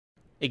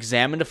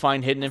Examine to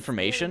find hidden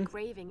information? The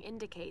engraving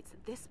indicates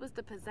this was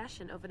the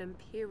possession of an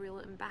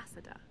imperial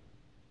ambassador.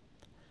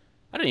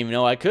 I didn't even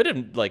know I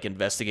could, like,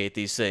 investigate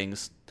these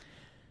things.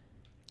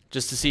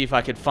 Just to see if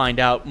I could find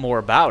out more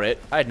about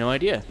it. I had no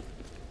idea.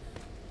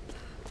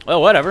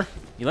 Well, whatever.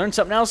 You learn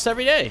something else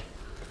every day.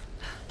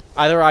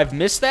 Either I've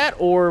missed that,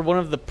 or one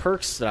of the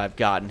perks that I've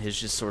gotten has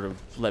just sort of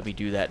let me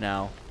do that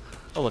now.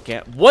 Oh, look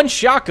at one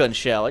shotgun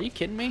shell. Are you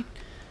kidding me?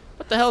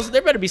 What the hell is...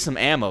 There better be some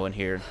ammo in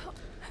here.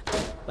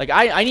 Like,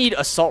 I need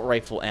assault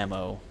rifle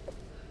ammo.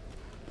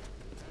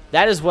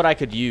 That is what I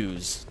could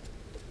use.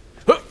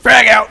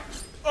 Frag out!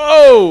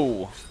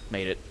 Oh!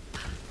 Made it.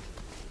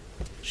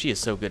 She is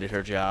so good at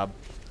her job.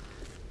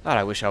 God,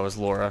 I wish I was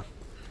Laura.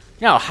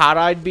 You know how hot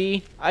I'd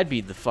be? I'd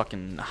be the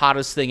fucking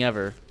hottest thing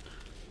ever.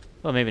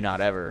 Well, maybe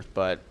not ever,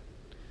 but...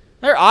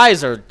 Her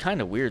eyes are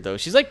kind of weird, though.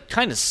 She's, like,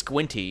 kind of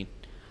squinty.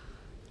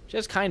 She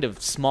has kind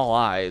of small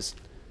eyes.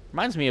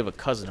 Reminds me of a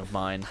cousin of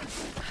mine.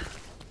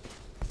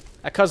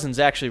 That cousin's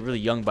actually really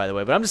young, by the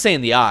way, but I'm just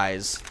saying the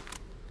eyes.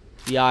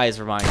 The eyes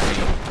remind me.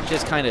 She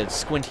has kind of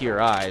squintier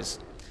eyes.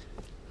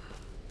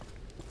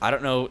 I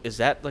don't know. Is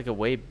that, like, a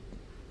way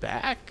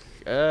back?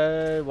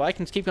 Well, I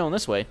can keep going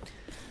this way.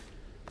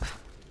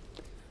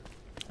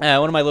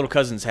 One of my little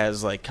cousins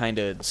has, like, kind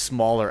of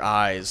smaller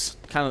eyes.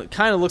 Kind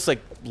of looks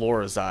like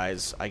Laura's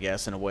eyes, I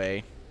guess, in a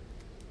way.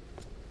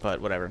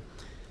 But whatever.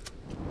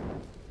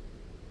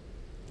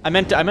 I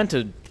meant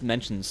to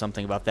mention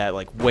something about that,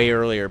 like, way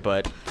earlier,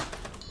 but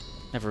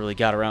never really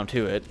got around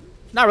to it.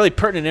 Not really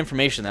pertinent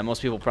information that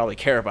most people probably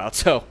care about,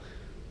 so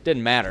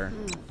didn't matter.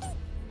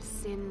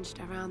 Singed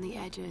around the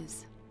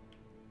edges.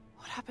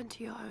 What happened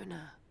to your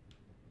owner?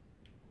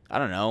 I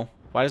don't know.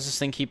 Why does this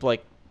thing keep,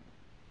 like...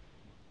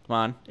 Come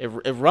on. It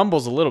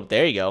rumbles a little bit.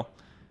 There you go.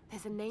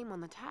 There's a name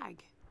on the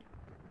tag.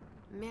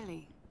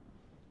 Millie.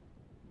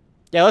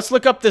 Yeah, let's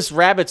look up this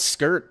rabbit's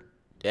skirt.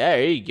 Yeah,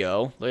 there you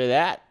go. Look at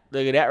that.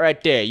 Look at that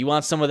right there. You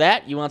want some of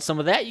that? You want some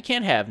of that? You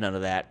can't have none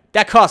of that.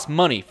 That costs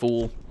money,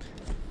 fool.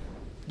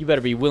 You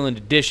better be willing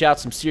to dish out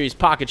some serious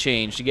pocket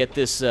change to get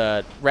this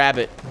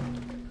rabbit.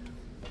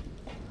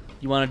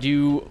 You want to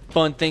do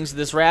fun things to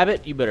this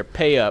rabbit? You better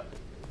pay up.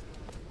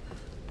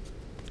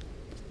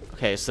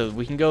 Okay, so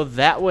we can go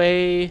that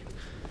way,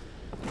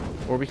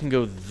 or we can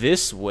go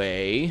this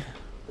way.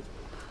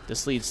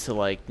 This leads to,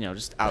 like, you know,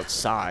 just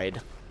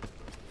outside.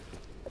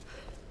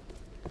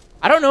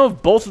 I don't know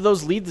if both of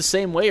those lead the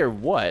same way or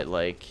what.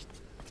 Like,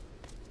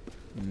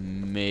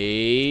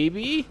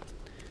 maybe?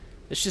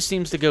 This just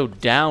seems to go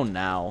down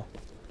now.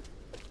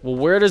 Well,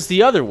 where does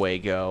the other way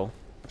go?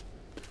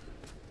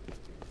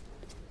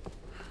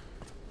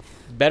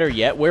 Better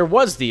yet, where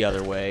was the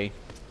other way?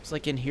 It's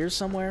like in here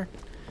somewhere?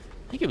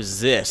 I think it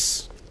was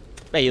this.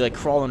 Hey, you like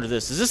crawl under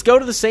this. Does this go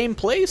to the same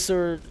place,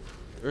 or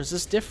is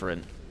this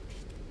different?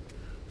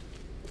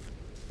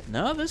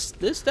 No, this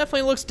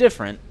definitely looks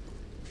different.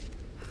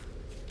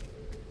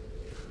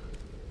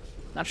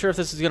 Not sure if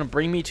this is gonna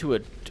bring me to a...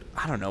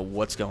 I don't know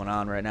what's going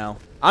on right now.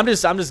 I'm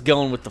just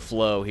going with the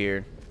flow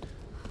here.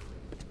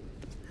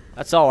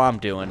 That's all I'm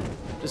doing.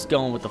 Just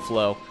going with the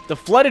flow. The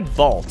flooded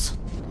vault.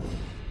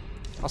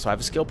 Also, I have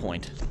a skill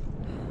point.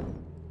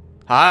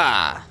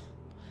 Ha!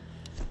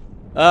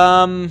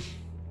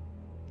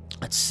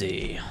 Let's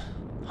see.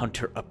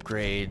 Hunter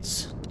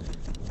upgrades.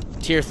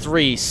 Tier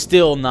 3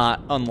 still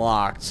not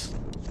unlocked.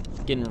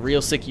 Getting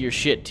real sick of your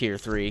shit, Tier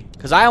 3.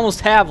 Because I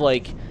almost have,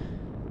 like...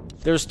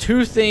 There's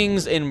 2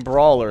 things in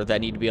Brawler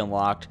that need to be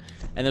unlocked.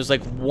 And there's,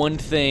 like, 1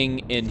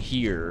 thing in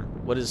here.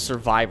 What is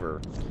Survivor?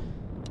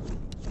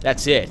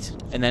 That's it.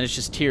 And then it's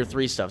just Tier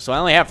 3 stuff. So I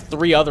only have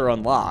 3 other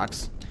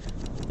unlocks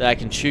that I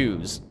can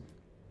choose.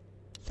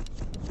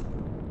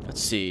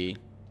 Let's see.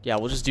 Yeah,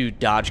 we'll just do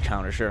dodge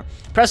counter, sure.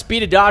 Press B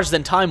to dodge,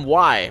 then time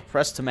Y.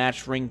 Press to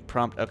match ring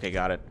prompt. Okay,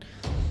 got it.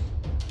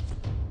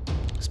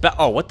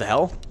 Oh, what the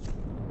hell?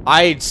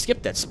 I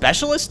skipped that.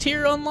 Specialist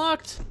here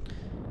unlocked?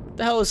 What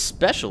the hell is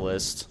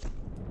specialist?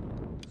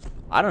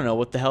 I don't know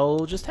what the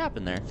hell just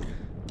happened there.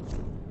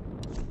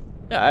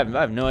 Yeah, I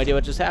have no idea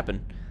what just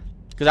happened.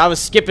 Because I was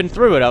skipping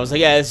through it. I was like,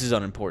 yeah, this is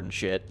unimportant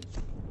shit.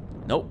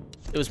 Nope.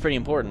 It was pretty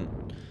important.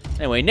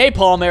 Anyway,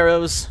 napalm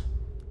arrows.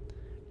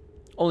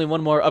 Only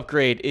 1 more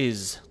upgrade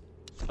is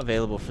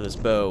available for this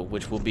bow,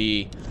 which will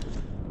be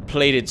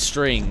plated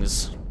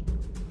strings.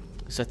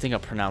 So I think I'm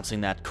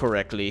pronouncing that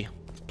correctly.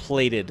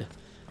 Plated.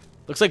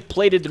 Looks like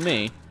plated to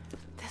me.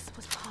 This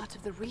was part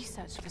of the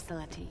research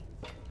facility.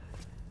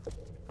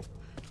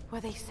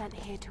 Were they sent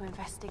here to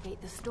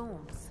investigate the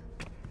storms?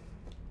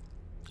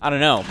 I don't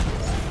know.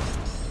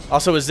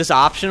 Also, is this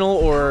optional,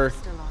 or...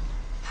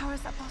 How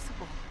is that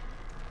possible?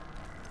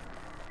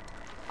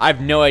 I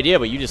have no idea,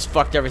 but you just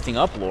fucked everything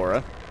up,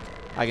 Laura.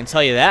 I can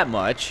tell you that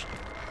much.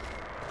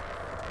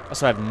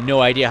 Also, I have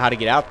no idea how to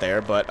get out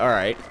there, but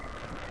alright.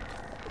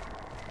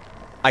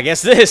 I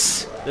guess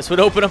this would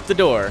open up the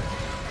door.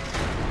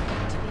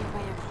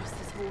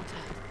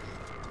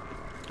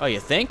 Oh, you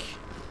think?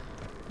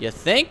 You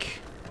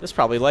think? This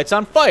probably lights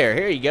on fire.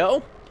 Here you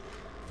go.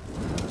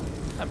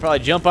 I'd probably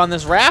jump on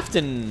this raft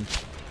and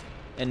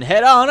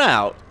head on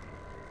out.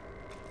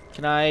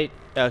 Can I?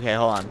 Okay,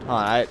 hold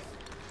on.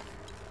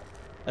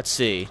 Let's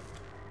see.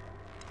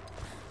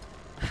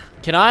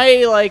 Can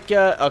I, like,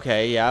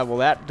 okay, yeah, well,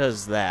 that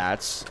does that.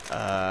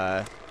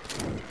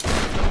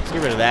 Let's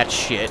get rid of that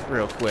shit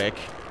real quick.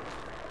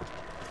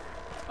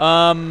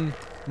 My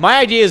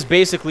idea is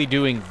basically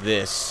doing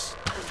this.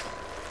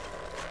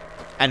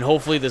 And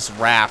hopefully this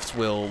raft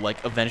will,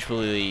 like,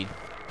 eventually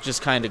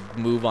just kind of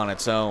move on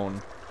its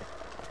own.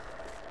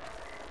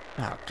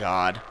 Oh,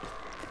 God.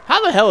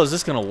 How the hell is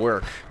this gonna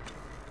work?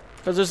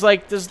 Because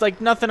there's like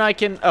nothing I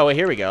can... Oh,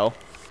 here we go.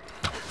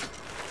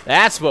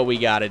 That's what we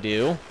gotta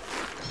do.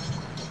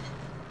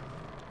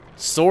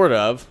 Sort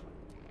of.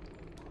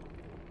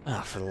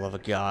 Oh, for the love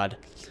of God.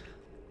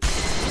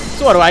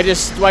 So what, do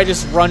I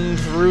just run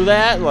through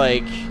that?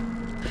 Like,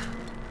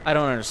 I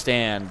don't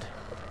understand.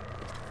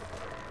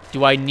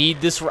 Do I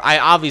need this? I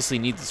obviously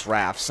need this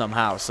raft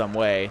somehow, some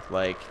way.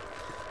 Like,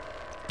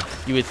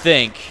 you would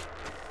think.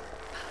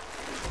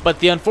 But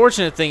the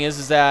unfortunate thing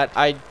is that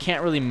I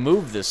can't really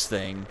move this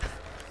thing.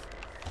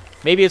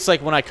 Maybe it's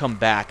like when I come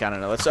back. I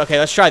don't know.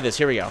 Let's try this.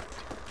 Here we go.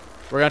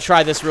 We're gonna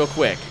try this real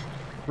quick.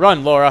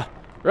 Run, Laura.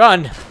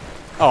 Run.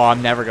 Oh,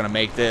 I'm never gonna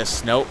make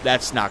this. Nope,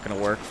 that's not gonna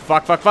work.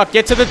 Fuck, fuck, fuck.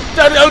 Get to the...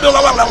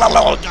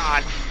 Oh,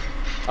 God.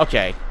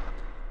 Okay.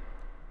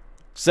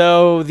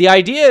 So, the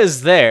idea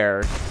is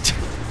there.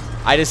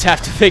 I just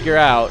have to figure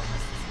out...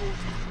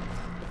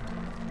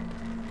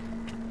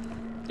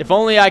 If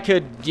only I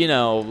could, you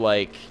know,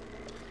 like...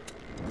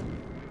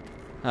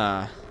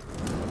 There's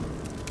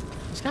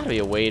gotta be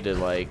a way to,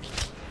 like...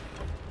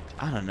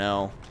 I don't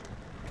know.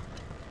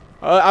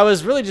 I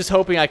was really just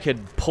hoping I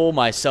could pull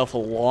myself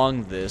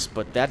along this,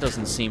 but that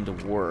doesn't seem to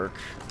work.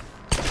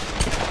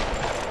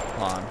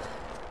 Hold on.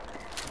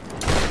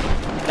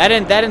 That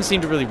didn't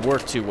seem to really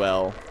work too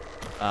well.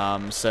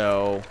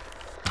 So...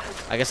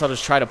 I guess I'll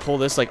just try to pull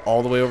this, like,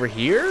 all the way over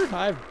here?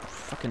 I have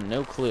fucking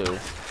no clue.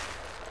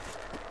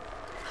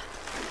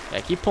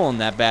 Yeah, keep pulling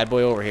that bad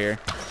boy over here.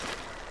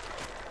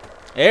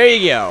 There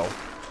you go.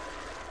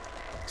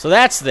 So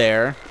that's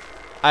there.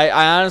 I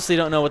honestly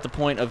don't know what the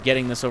point of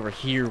getting this over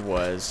here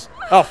was.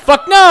 Oh,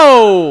 fuck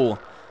no!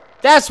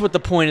 That's what the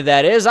point of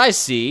that is. I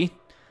see.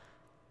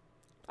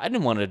 I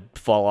didn't want to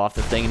fall off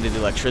the thing into the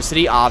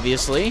electricity,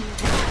 obviously.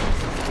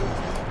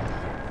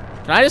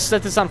 Can I just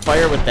set this on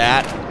fire with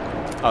that?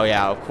 Oh,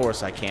 yeah, of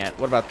course I can't.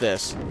 What about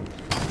this?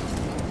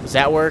 Does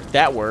that work?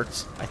 That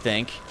worked, I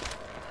think.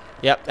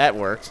 Yep, that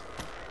worked.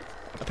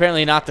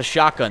 Apparently not the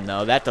shotgun,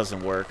 though. That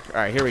doesn't work. All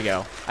right, here we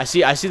go. I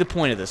see the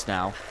point of this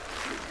now.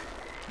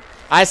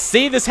 I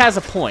see this has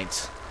a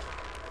point.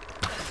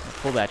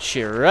 Pull that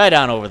shit right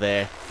on over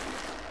there.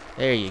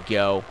 There you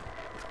go.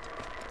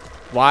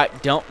 Why?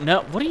 Don't...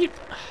 No. What are you...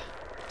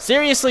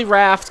 Seriously,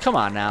 Raft? Come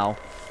on now.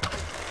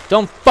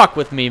 Don't fuck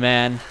with me,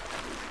 man.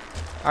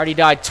 I already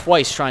died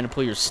twice trying to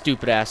pull your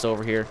stupid ass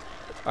over here.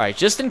 Alright,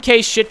 just in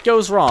case shit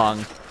goes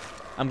wrong,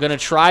 I'm gonna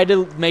try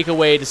to make a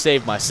way to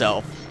save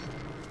myself.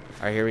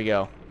 Alright, here we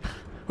go.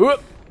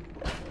 Whoop.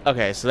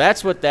 Okay, so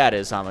that's what that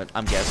is,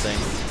 I'm guessing.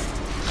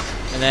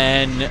 And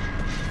then...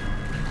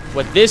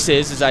 What this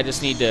is I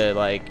just need to,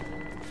 like,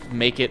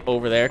 make it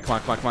over there. Come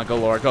on, come on, come on. Go,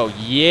 Laura. Go.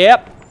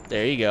 Yep.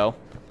 There you go.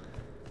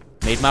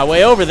 Made my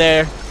way over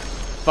there.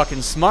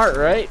 Fucking smart,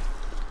 right?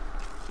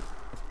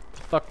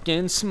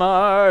 Fucking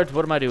smart.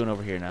 What am I doing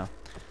over here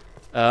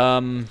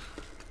now?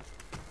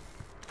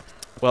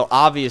 Well,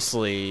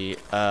 obviously,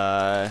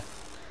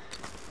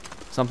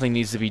 something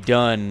needs to be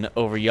done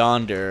over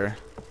yonder.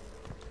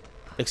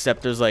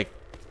 Except there's, like...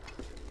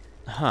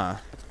 Huh.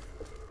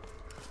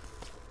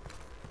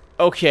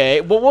 Okay,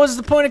 well, what was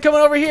the point of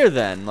coming over here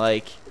then?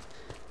 Like,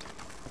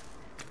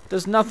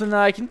 there's nothing that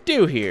I can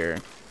do here.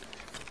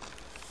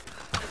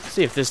 Let's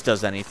see if this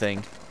does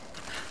anything.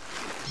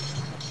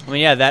 I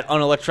mean, yeah, that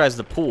unelectrized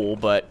the pool,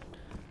 but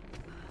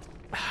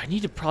I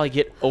need to probably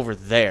get over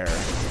there.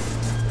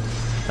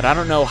 But I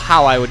don't know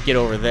how I would get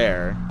over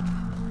there.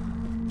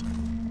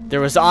 There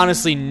was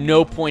honestly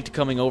no point to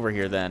coming over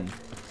here then.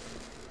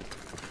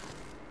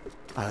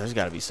 Oh, there's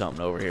got to be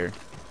something over here.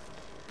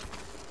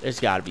 There's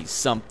got to be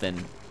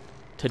something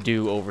to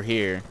do over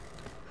here.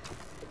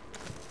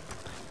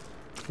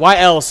 Why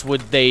else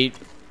would they...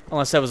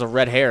 Unless that was a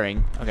red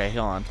herring. Okay,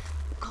 hold on.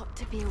 Got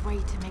to be a way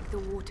to make the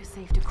water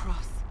safe to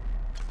cross.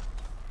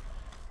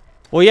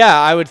 Well, yeah,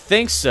 I would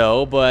think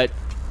so, but...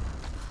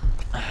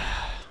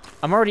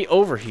 I'm already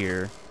over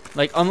here.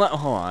 Like, unless...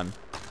 Hold on.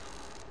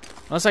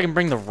 Unless I can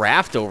bring the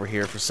raft over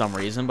here for some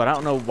reason, but I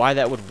don't know why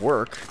that would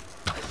work.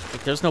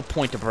 Like, there's no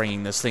point to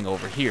bringing this thing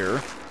over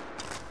here.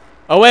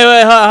 Oh, wait,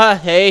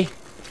 hey.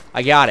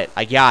 I got it.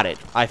 I got it.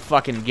 I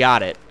fucking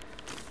got it.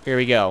 Here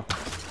we go.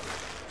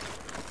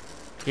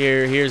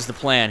 Here's the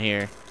plan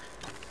here.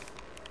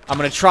 I'm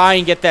gonna try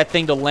and get that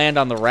thing to land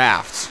on the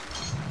raft.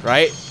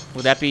 Right?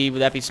 Would that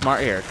be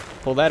smart? Here.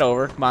 Pull that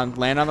over. Come on,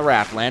 land on the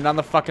raft. Land on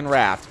the fucking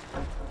raft.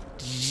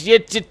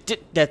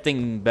 That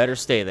thing better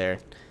stay there.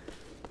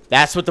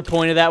 That's what the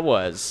point of that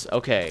was.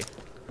 Okay.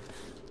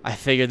 I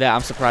figured that.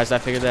 I'm surprised I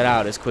figured that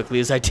out as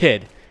quickly as I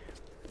did.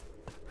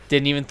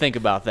 Didn't even think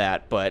about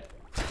that, but...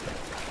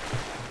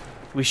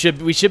 We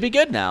should be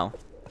good now.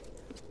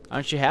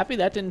 Aren't you happy?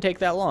 That didn't take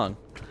that long.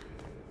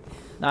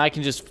 Now I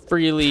can just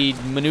freely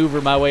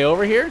maneuver my way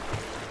over here.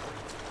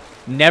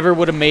 Never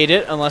would have made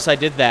it unless I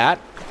did that.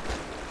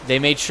 They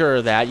made sure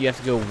of that. You have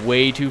to go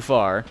way too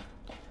far.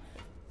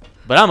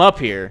 But I'm up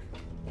here,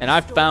 and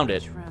I found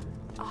it.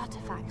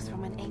 Artifacts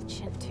from an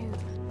ancient tomb.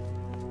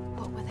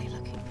 What were they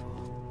looking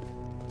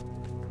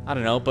for? I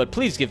don't know, but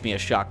please give me a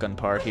shotgun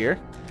part here.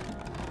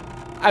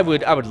 I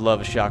would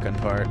love a shotgun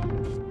part.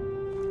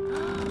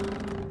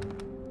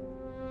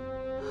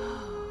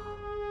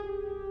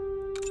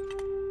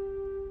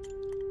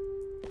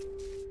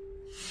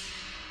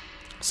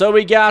 So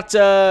we got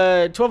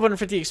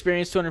 1,250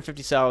 experience,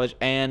 250 salvage,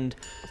 and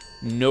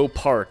no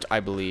part, I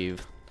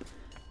believe.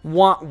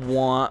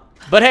 Want.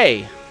 But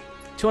hey,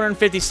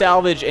 250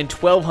 salvage and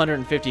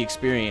 1,250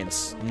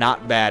 experience.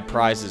 Not bad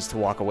prizes to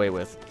walk away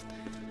with.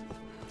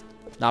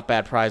 Not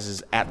bad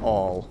prizes at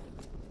all.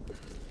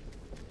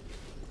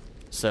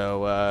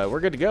 So we're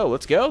good to go.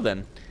 Let's go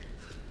then.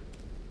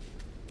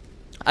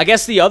 I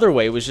guess the other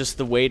way was just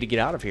the way to get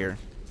out of here.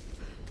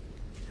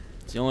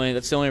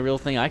 That's the only real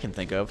thing I can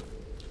think of.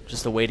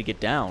 Just a way to get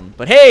down.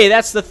 But hey,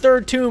 that's the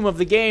third tomb of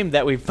the game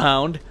that we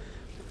found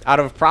out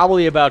of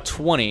probably about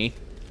 20.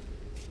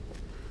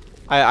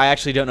 I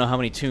actually don't know how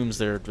many tombs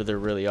there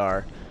really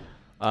are.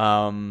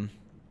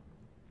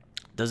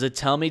 Does it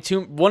tell me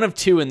tomb? One of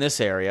two in this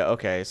area.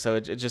 Okay, so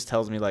it just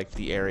tells me like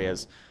the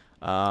areas.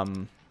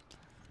 Let's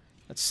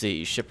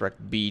see, Shipwreck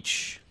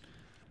Beach.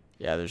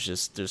 Yeah,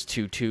 there's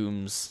two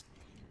tombs.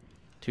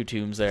 Two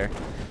tombs there.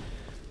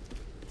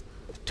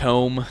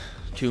 Tomb.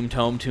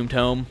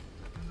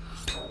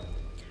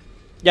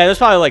 Yeah, there's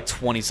probably like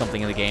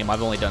 20-something in the game.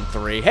 I've only done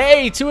 3.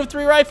 Hey, 2 of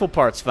 3 rifle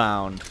parts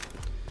found.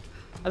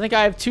 I think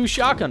I have 2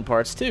 shotgun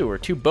parts, too, or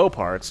 2 bow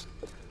parts.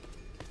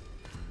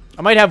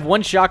 I might have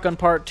 1 shotgun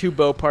part, 2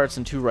 bow parts,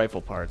 and 2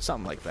 rifle parts.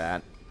 Something like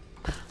that.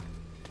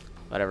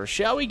 Whatever.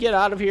 Shall we get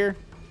out of here?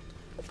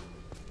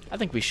 I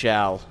think we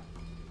shall.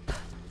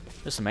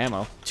 There's some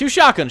ammo. 2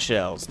 shotgun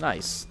shells.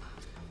 Nice.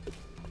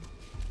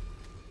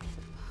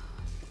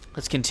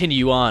 Let's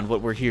continue on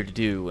what we're here to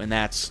do, and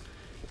that's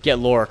get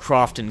Lara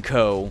Croft and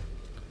co.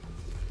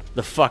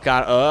 The fuck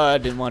out. I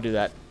didn't want to do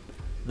that.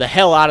 The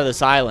hell out of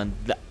this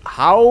island.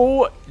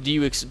 How do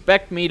you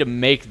expect me to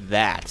make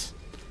that?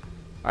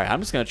 Alright, I'm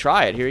just going to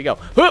try it. Here you go.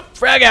 Whoop!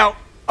 Frag out!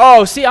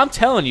 Oh, see, I'm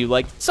telling you,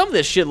 like, some of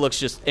this shit looks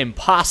just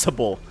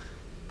impossible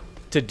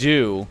to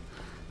do.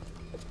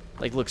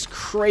 Like, looks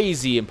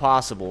crazy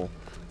impossible.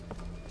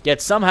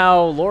 Yet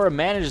somehow Lara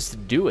manages to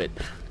do it.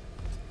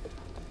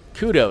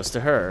 Kudos to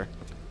her.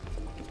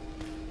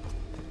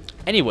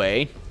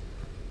 Anyway.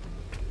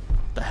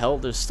 The hell?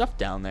 There's stuff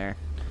down there.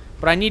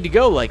 But I need to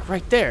go, like,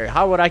 right there.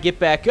 How would I get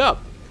back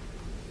up?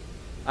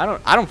 I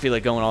don't feel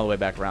like going all the way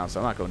back around,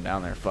 so I'm not going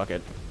down there. Fuck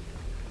it.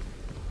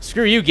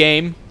 Screw you,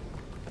 game.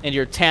 And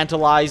your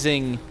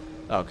tantalizing...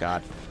 Oh,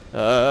 God.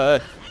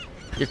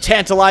 Your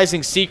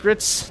tantalizing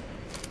secrets.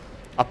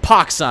 A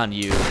pox on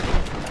you.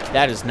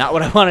 That is not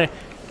what I wanted.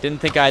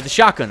 Didn't think I had the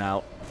shotgun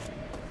out.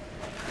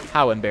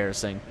 How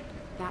embarrassing.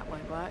 That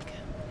won't work.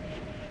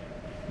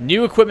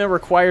 New equipment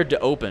required to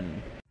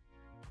open.